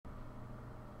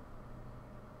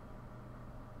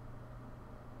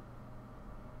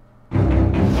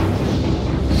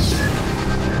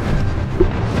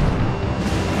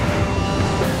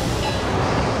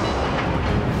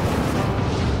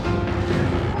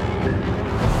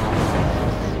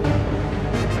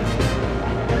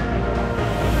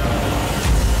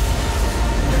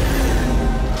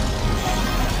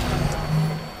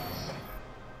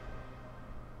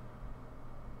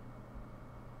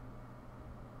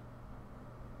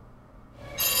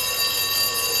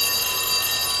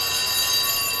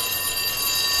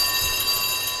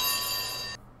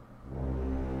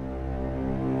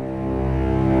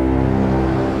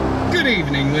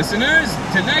listeners!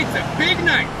 Tonight's a big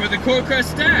night for the Core Crush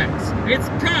Stags. It's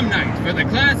prom night for the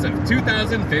class of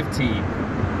 2015.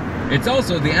 It's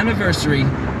also the anniversary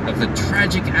of the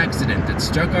tragic accident that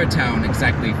struck our town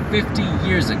exactly 50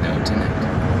 years ago tonight.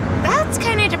 That's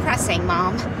kind of depressing,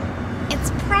 Mom.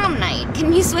 It's prom night.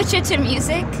 Can you switch it to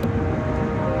music?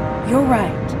 You're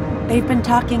right. They've been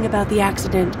talking about the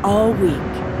accident all week.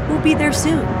 We'll be there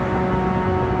soon.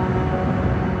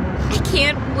 I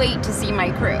can't wait to see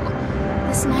my crew.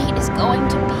 This night is going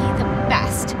to be the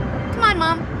best. Come on,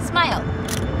 Mom. Smile.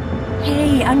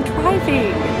 Hey, I'm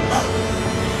driving.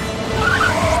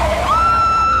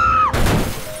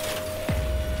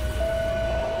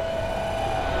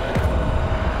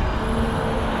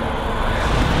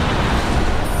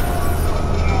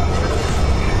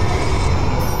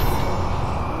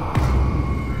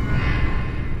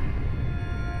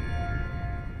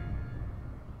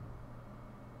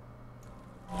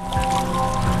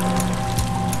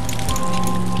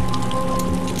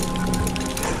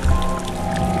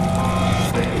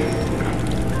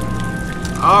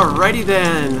 Alrighty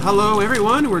then, hello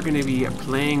everyone, we're going to be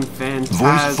playing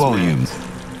Phantasmat,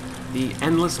 The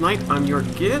Endless Night. I'm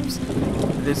YourGibs.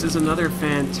 This is another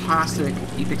fantastic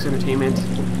Eipix Entertainment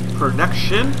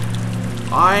production.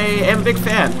 I am a big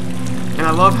fan, and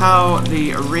I love how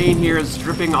the rain here is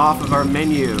dripping off of our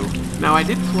menu. Now I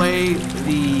did play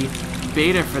the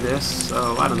beta for this,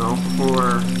 so I don't know,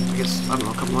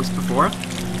 a couple months before.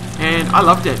 And I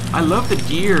loved it. I love the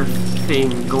deer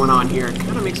thing going on here. It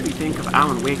kind of makes me think of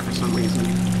Alan Wake for some reason.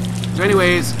 So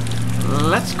anyways,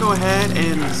 let's go ahead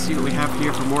and see what we have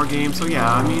here for more games. So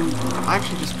yeah, I mean, I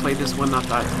actually just played this one not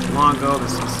that long ago, the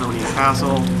Smithsonian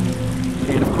Castle.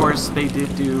 And of course, they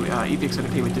did do, Eipix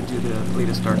Entertainment did do the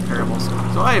latest Dark Parables.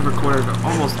 So I have recorded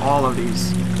almost all of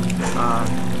these.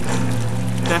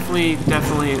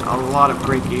 Definitely a lot of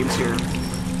great games here.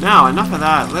 Now, enough of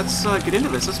that. Let's get into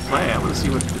this. Let's play. I want to see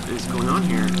what is going on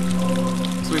here.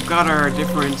 So we've got our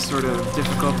different sort of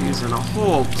difficulties and a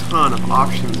whole ton of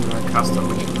options in our custom,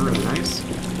 which is really nice.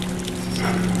 So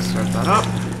let's start that up.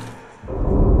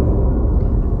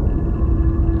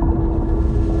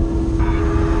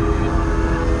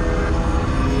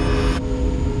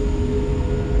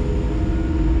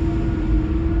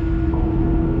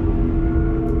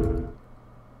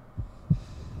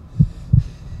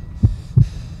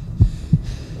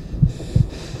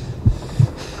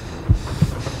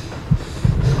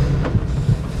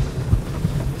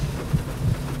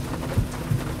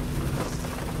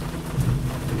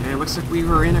 Looks like we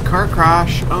were in a car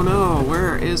crash. Oh no,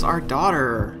 where is our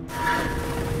daughter?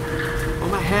 Oh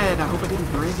my head, I hope I didn't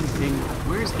break anything.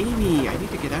 Where's Amy? I need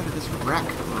to get out of this wreck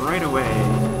right away.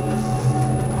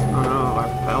 Oh no,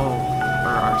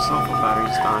 our cell phone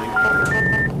battery's dying.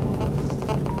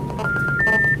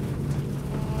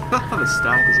 The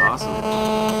stack is awesome.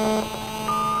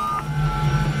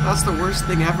 That's the worst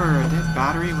thing ever, a dead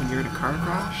battery when you're in a car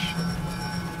crash.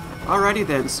 Alrighty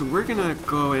then, so we're gonna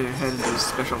go ahead and do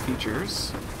special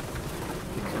features,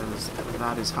 because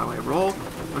that is how I roll.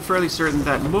 I'm fairly certain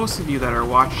that most of you that are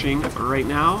watching right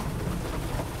now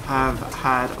have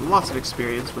had lots of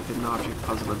experience with hidden object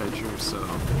puzzle adventures, so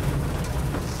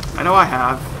I know I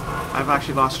have. I've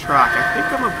actually lost track. I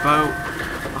think I'm about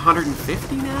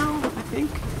 150 now, I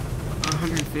think?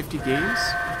 150 games.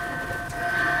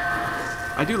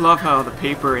 I do love how the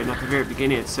paper, and at the very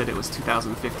beginning it said it was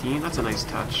 2015. That's a nice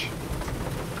touch.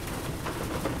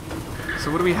 So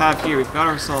what do we have here? We've got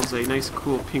ourselves a nice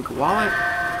cool pink wallet.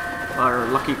 Our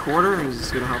lucky quarter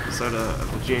is going to help us out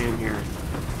of the jam here.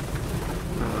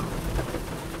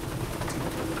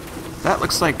 That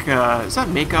looks like, is that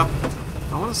makeup?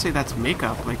 I want to say that's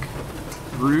makeup, like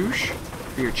rouge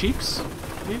for your cheeks,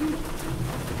 maybe?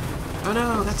 Oh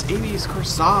no, that's Amy's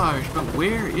corsage, but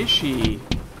where is she?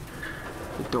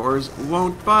 The doors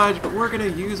won't budge, but we're gonna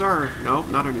use our, nope,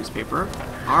 not our newspaper,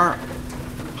 our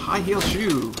high heel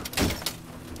shoe.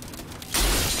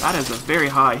 That is a very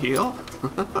high heel.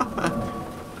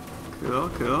 Cool,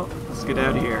 cool. Let's get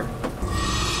out of here.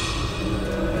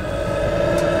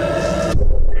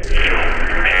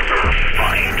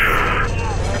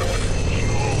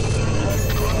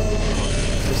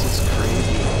 This is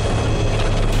crazy.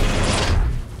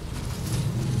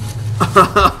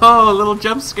 Oh, a little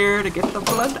jump scare to get the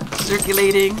blood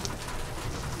circulating.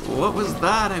 What was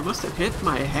that? I must have hit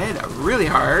my head really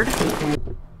hard.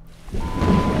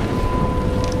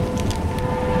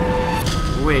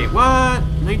 Wait, what?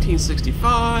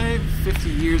 1965, 50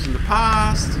 years in the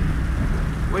past.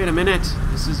 Wait a minute,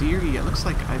 this is eerie. It looks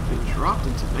like I've been dropped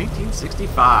into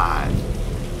 1965.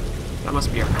 That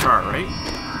must be our car, right?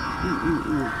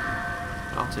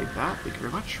 I'll take that, thank you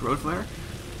very much. Road flare.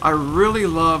 I really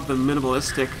love the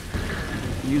minimalistic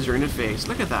user interface.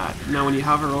 Look at that. Now when you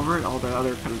hover over it, all the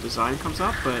other kind of design comes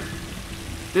up, but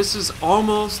this is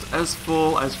almost as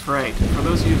full as Fright. For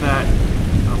those of you that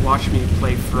watch me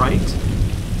play Fright,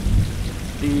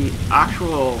 the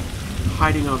actual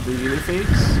hiding of the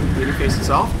interface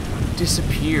itself,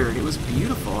 disappeared. It was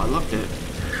beautiful. I loved it.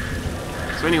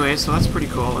 So anyway, so that's pretty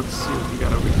cool. Let's see what we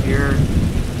got over here.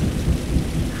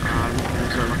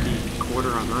 There's our lucky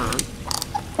quarter on that.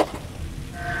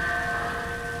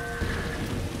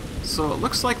 So it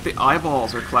looks like the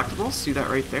eyeballs are collectibles. See that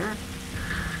right there?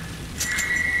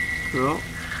 Cool.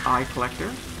 Eye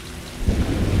collector.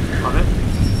 Love it.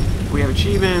 We have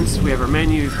achievements, we have our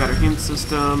menu, we've got our hint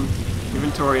system,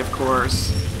 inventory of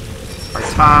course, our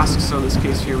tasks. So in this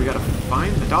case here we gotta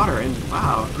find the daughter, and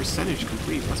wow, percentage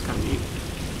complete, that's kinda neat.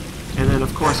 And then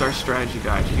of course our strategy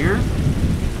guide here.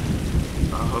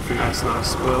 Hopefully that's not a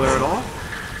spoiler at all.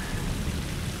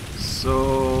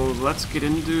 So let's get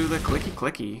into the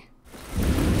clicky.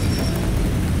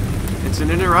 It's an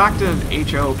interactive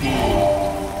HOP.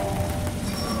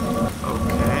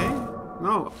 Okay.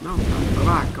 No,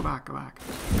 go back.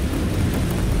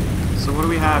 So what do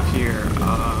we have here? We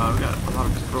got a lot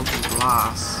of broken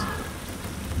glass.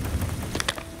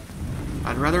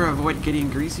 I'd rather avoid getting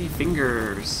greasy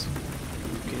fingers.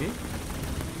 Okay.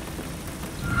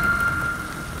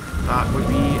 That would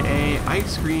be a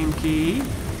ice cream key.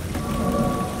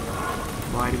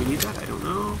 Why do we need that? I don't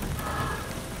know.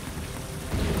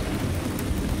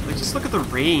 Like, just look at the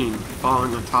rain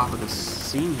falling on top of this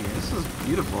scene here. This is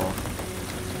beautiful.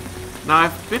 Now,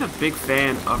 I've been a big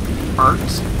fan of the art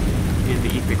in the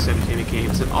Eipix Entertainment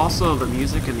games, and also the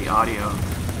music and the audio,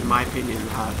 in my opinion,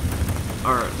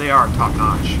 they are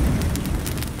top-notch.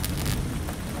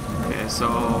 Okay,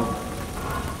 so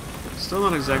still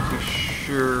not exactly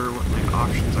sure what my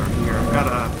options are here. I've got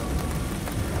a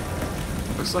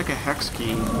looks like a hex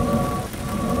key,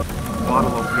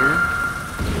 bottle opener.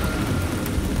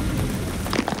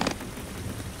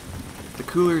 The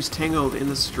cooler is tangled in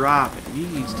the strap. It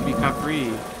needs to be cut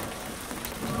free.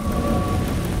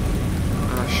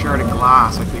 A shard of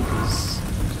glass, I think, is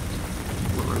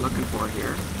what we're looking for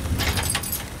here.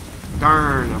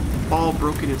 Darn, a ball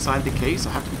broken inside the case. I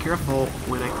have to be careful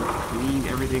when I clean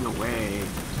everything away.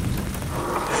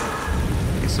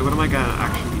 Okay, so what am I gonna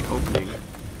actually be opening?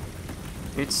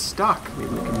 It's stuck.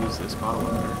 Maybe we can use this bottle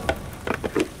opener.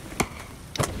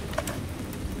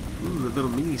 Ooh, a little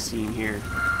mini scene here.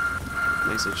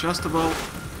 Nice adjustable.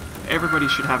 Everybody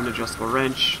should have an adjustable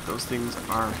wrench. Those things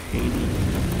are handy.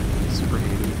 Super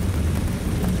handy.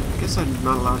 I guess I'm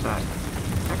not allowed that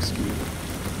hex key.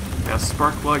 Got a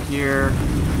spark plug here.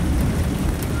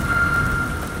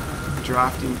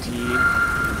 Drafting tee.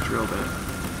 And drill bit.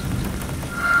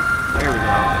 There we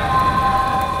go.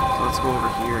 So let's go over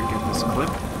here and get this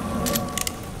clip.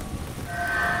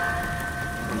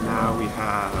 And now we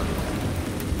have a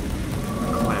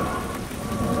clamp.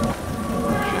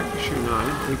 Sure, no, I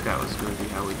didn't think that was going to be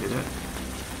how we did it.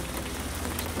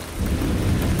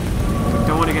 We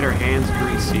don't want to get our hands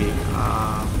greasy.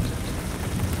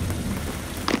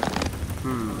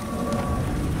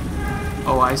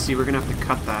 Oh, I see. We're going to have to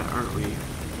cut that, aren't we?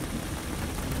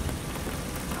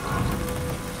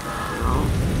 No.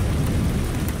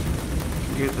 You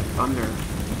can hear the thunder.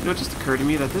 You know, it just occurred to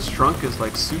me that this trunk is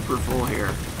like super full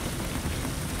here.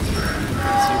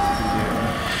 Let's see what we can do.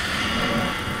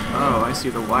 Oh, I see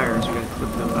the wires. We're going to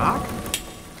clip them back.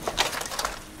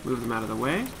 Move them out of the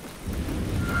way.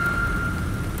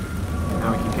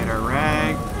 Now we can get our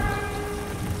rag.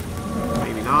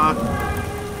 Maybe not.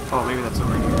 Oh, maybe that's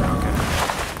over here. Okay.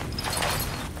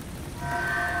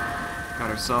 Got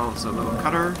ourselves a little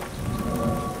cutter.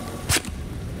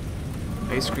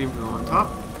 Ice cream go on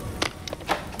top.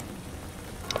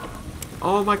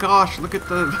 Oh my gosh, look at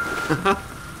the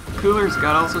cooler's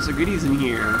got all sorts of goodies in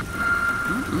here.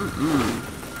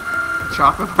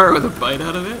 Chocolate bar with a bite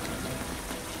out of it.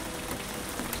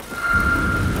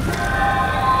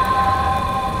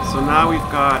 So now we've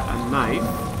got a knife.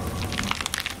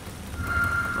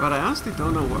 But I honestly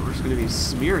don't know what we're going to be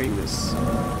smearing this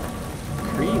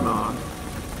cream on.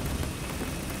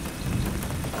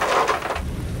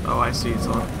 Oh, I see. It's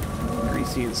all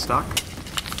greasy and stuck.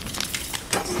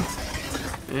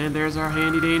 And there's our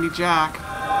handy dandy jack.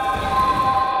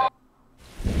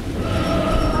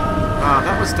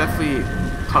 That was definitely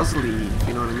puzzly, if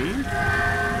you know what I mean?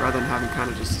 Rather than having kind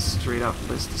of just a straight up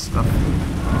list of stuff.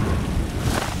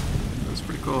 That's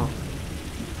pretty cool.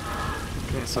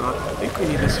 Okay, so I think we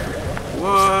need this for...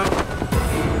 What?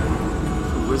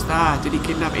 Who was that? Did he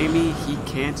kidnap Amy? He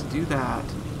can't do that.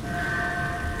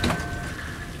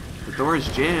 The door is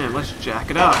jammed. Let's jack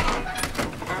it up.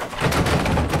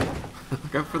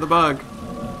 Look out for the bug.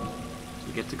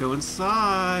 We get to go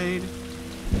inside.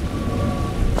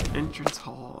 Entrance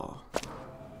hall.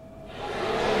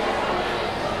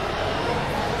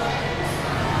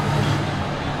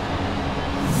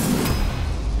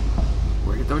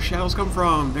 Where did those shadows come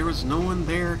from? There was no one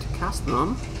there to cast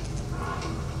them.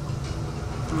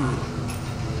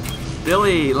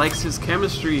 Billy likes his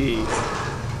chemistry.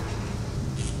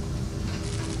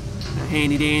 A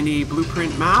handy dandy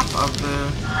blueprint map of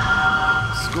the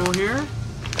school here.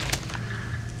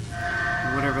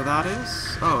 Whatever that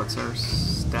is. Oh, it's our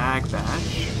stag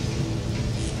badge.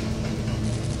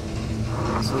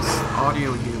 So this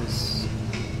audio use.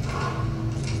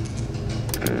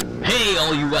 Hey,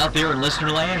 all you out there in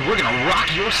listener land, we're gonna rock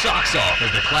your socks off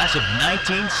as the class of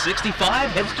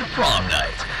 1965 heads to prom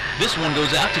night. This one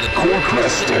goes out to the core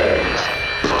stags.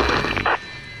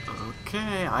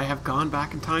 Okay, I have gone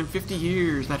back in time 50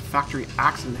 years. That factory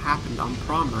accident happened on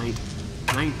prom night,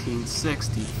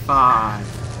 1965.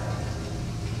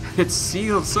 It's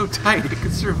sealed so tight it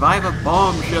could survive a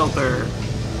bomb shelter.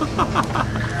 Okay.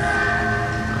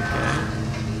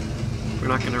 We're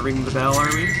not gonna ring the bell,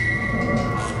 are we?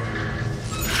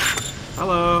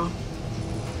 Hello.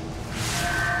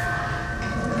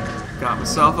 Got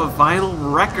myself a vinyl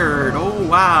record. Oh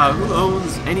wow, who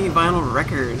owns any vinyl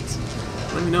records?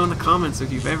 Let me know in the comments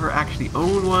if you've ever actually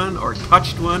owned one, or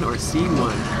touched one, or seen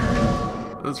one.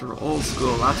 Those were old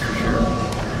school, that's for sure.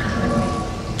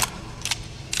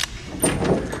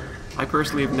 I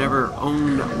personally have never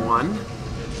owned one,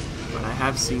 but I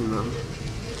have seen them.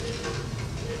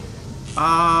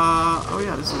 Oh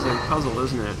yeah, this is a puzzle,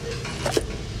 isn't it?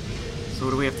 So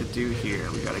what do we have to do here?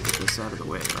 We gotta get this out of the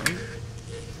way, right?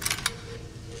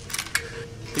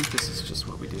 I think this is just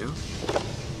what we do.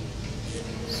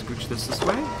 Scooch this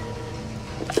way.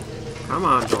 Come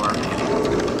on, door.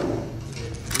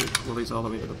 Pull these all the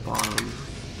way to the bottom.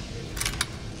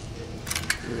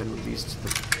 And then move these to the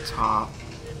top.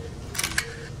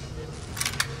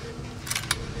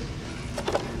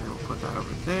 And we'll put that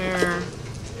over there.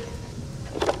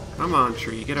 Come on,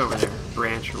 tree, get over there.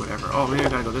 Branch or whatever. Oh, maybe I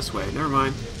gotta go this way. Never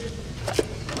mind.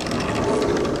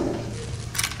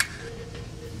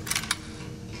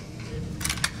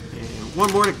 And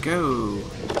one more to go.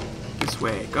 This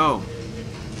way. Go.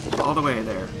 All the way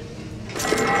there.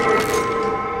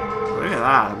 Look at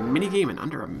that. A mini game in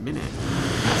under a minute.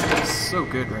 It's so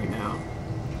good right now.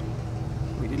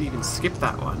 We didn't even skip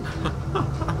that one.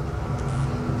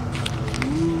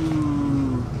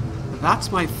 Ooh.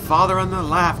 That's my father on the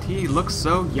left. He looks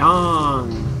so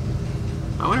young.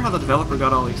 I wonder how the developer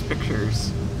got all these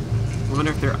pictures. I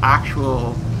wonder if they're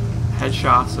actual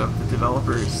headshots of the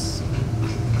developers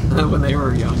when they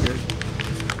were younger. Ooh,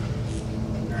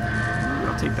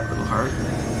 I'll take that little heart.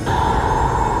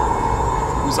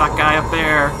 Who's that guy up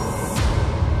there?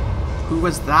 Who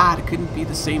was that? It couldn't be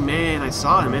the same man. I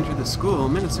saw him enter the school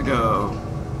minutes ago.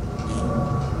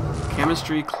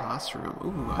 Chemistry classroom.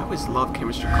 Ooh, I always love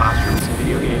chemistry classrooms in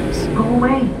video games. Go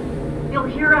away! They'll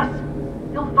hear us!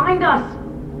 They'll find us!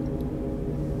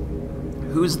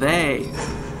 Who's they?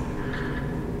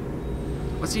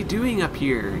 What's he doing up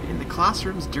here in the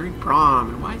classrooms during prom?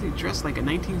 And why is he dressed like a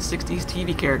 1960s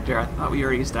TV character? I thought we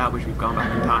already established we've gone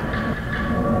back in time.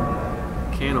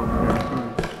 Can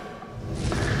opener.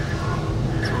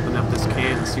 Let's open up this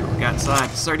can and see what we got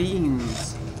inside.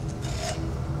 Sardines!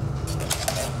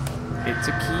 It's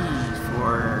a key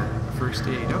for first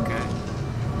aid. Okay.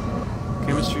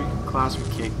 Chemistry class we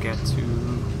can't get to.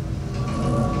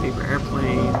 Paper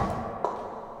airplane.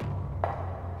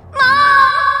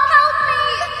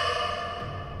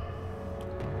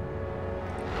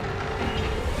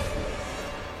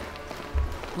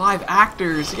 Live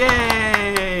actors,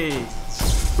 yay!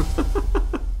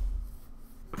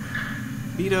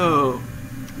 Vito,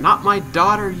 not my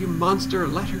daughter, you monster,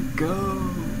 let her go.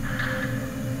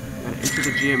 Gotta enter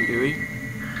the gym, do we?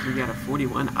 We got a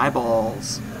 41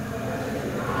 eyeballs.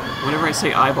 Whenever I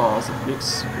say eyeballs, it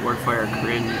makes Wordfire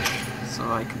cringe,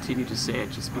 so I continue to say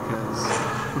it just because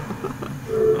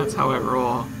that's how I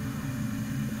roll.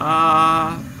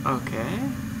 Okay.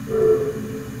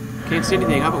 Can't see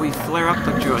anything. How about we flare up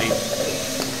the joint?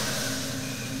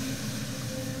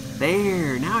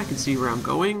 There. Now I can see where I'm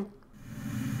going.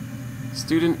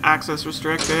 Student access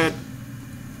restricted.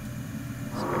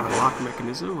 So we got a lock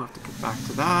mechanism. We'll have to get back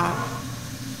to that.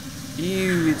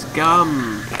 Ew, it's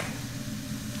gum.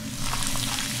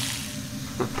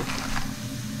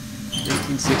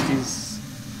 1960s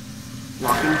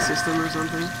locking system or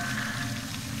something.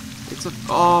 It's a...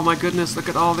 Oh my goodness, look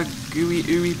at all the gooey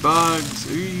ooey bugs.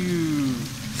 Ooh.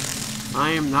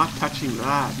 I am not touching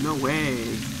that. No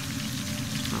way.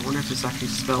 I wonder if this actually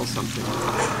spells something.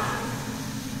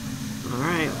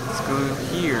 Alright, let's go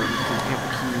here. We can get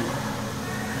the key.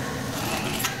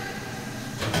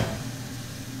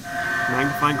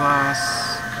 Magnifying glass.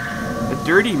 A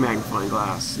dirty magnifying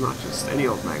glass, not just any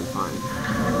old magnifying.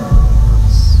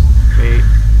 Let's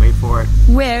wait for it.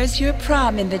 Where's your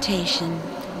prom invitation?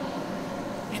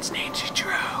 It's Nancy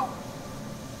Drew.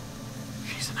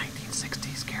 She's a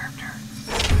 1960s character.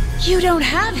 You don't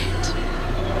have it.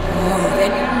 Oh,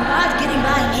 then you're not getting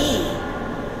by me.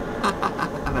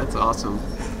 That's awesome.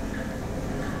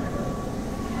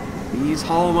 These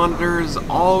hall monitors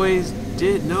always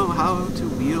did know how to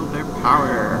wield their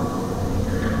power.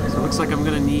 So it looks like I'm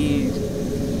gonna need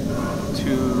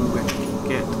to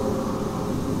get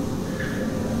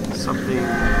something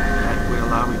that would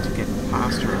allow me to get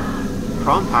past her.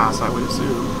 Prom pass, I would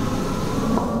assume.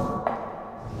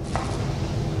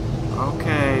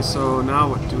 Okay, so now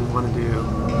what do we want to do? Is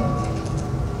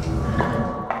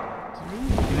there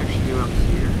anything we can actually do up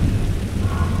here?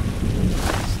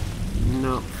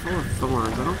 No, full of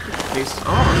thorns. I don't think the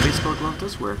the baseball glove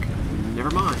does work.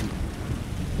 Never mind.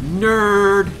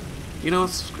 Nerd! You know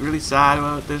what's really sad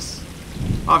about this?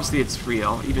 Obviously it's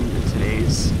real, even in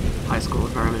today's high school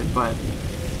environment, but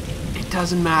it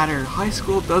doesn't matter. High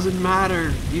school doesn't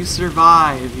matter. You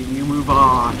survive, and you move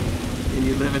on, and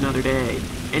you live another day.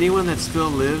 Anyone that still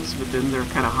lives within their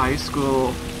kind of high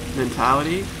school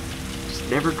mentality just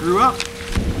never grew up.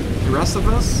 The rest of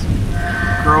us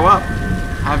grow up,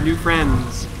 have new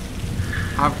friends,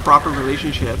 have proper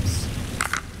relationships.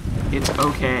 It's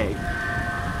okay.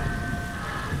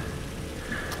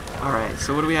 Alright,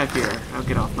 so what do we have here? I'll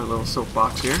get off my little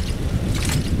soapbox here.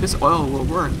 This oil will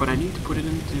work, but I need to put it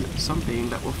into something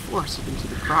that will force it into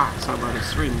the cracks. How about a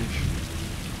syringe?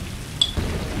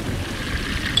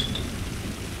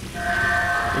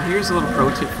 And here's a little pro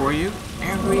tip for you.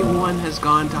 Everyone has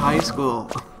gone to high school.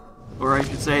 Or I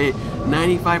should say,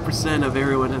 95% of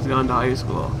everyone has gone to high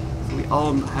school. So we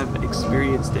all have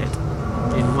experienced it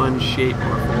in one shape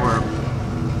or form.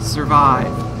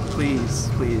 Survive. Please,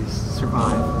 please,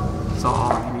 survive. That's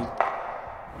all you need to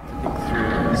think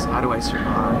through is, how do I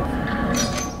survive?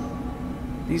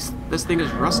 This thing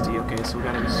is rusty, okay, so we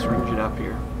gotta syringe it up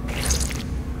here.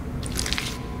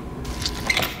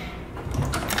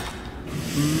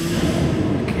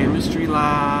 Chemistry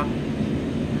lab.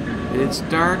 It's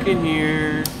dark in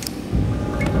here.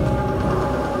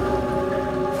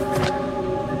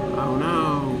 Oh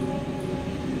no.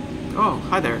 Oh,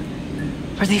 hi there.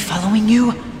 Are they following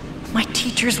you? My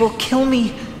teachers will kill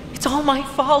me. It's all my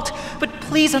fault, but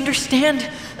please understand.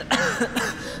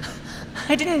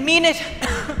 I didn't mean it.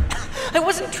 I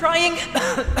wasn't trying.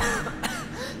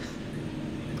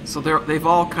 So they've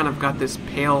all kind of got this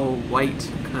pale white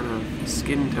kind of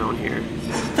skin tone here.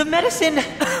 The medicine!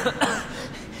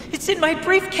 It's in my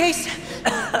briefcase!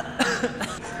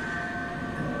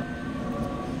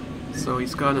 So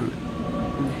he's got an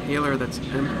inhaler that's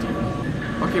empty.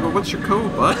 Okay, but what's your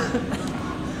code, bud?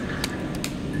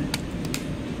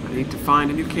 I need to find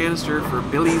a new canister for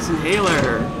Billy's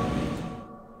inhaler.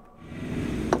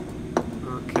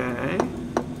 Okay.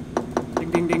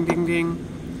 Ding, ding, ding, ding, ding.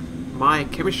 My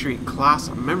chemistry class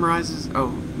memories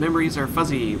are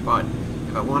fuzzy, but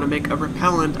if I want to make a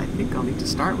repellent, I think I'll need to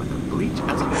start with a bleach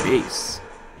as a base.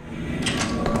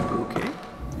 Okay.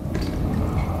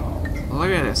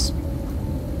 Look at this.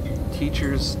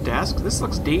 Teacher's desk. This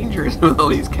looks dangerous with all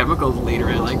these chemicals laid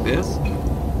around like this.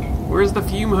 Where's the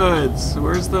fume hoods?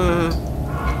 Where's the...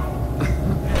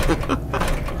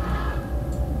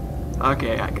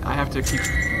 Okay, I have to keep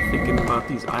thinking about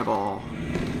these eyeballs?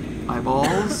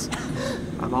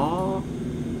 Eyeball?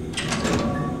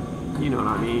 You know what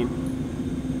I mean.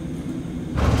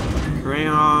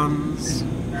 Crayons.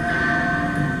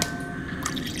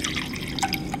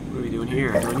 What are we doing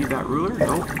here? Do I need that ruler?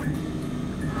 Nope.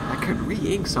 I could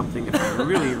re-ink something if I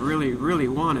really, really, really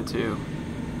wanted to.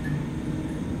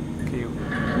 Okay,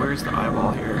 where's the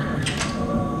eyeball here?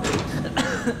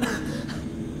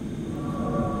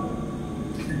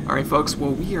 Alright folks,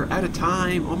 well we are out of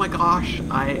time. Oh my gosh,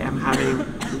 I am having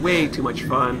way too much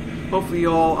fun. Hopefully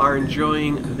you all are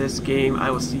enjoying this game.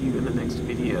 I will see you in the next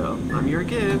video. I'm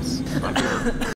YourGibs. Bye for now.